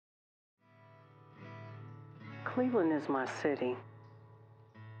Cleveland is my city.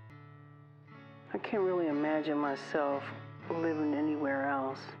 I can't really imagine myself living anywhere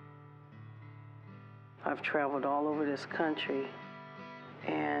else. I've traveled all over this country,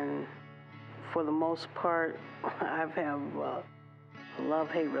 and for the most part, I've had a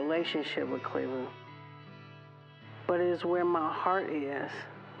love-hate relationship with Cleveland. But it is where my heart is.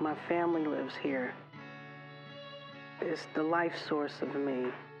 My family lives here. It's the life source of me.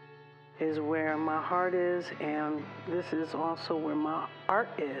 Is where my heart is, and this is also where my art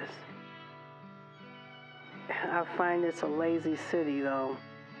is. I find it's a lazy city, though.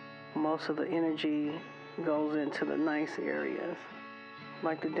 Most of the energy goes into the nice areas,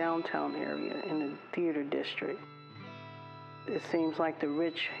 like the downtown area in the theater district. It seems like the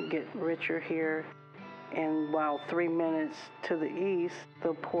rich get richer here, and while 3 minutes to the east,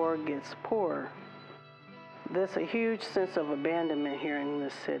 the poor gets poorer. There's a huge sense of abandonment here in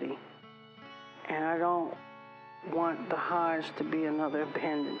this city, and I don't want the Hodge to be another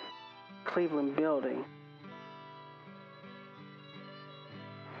abandoned Cleveland building.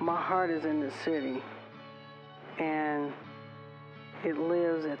 My heart is in the city, and it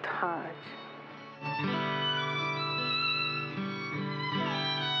lives at Hodge.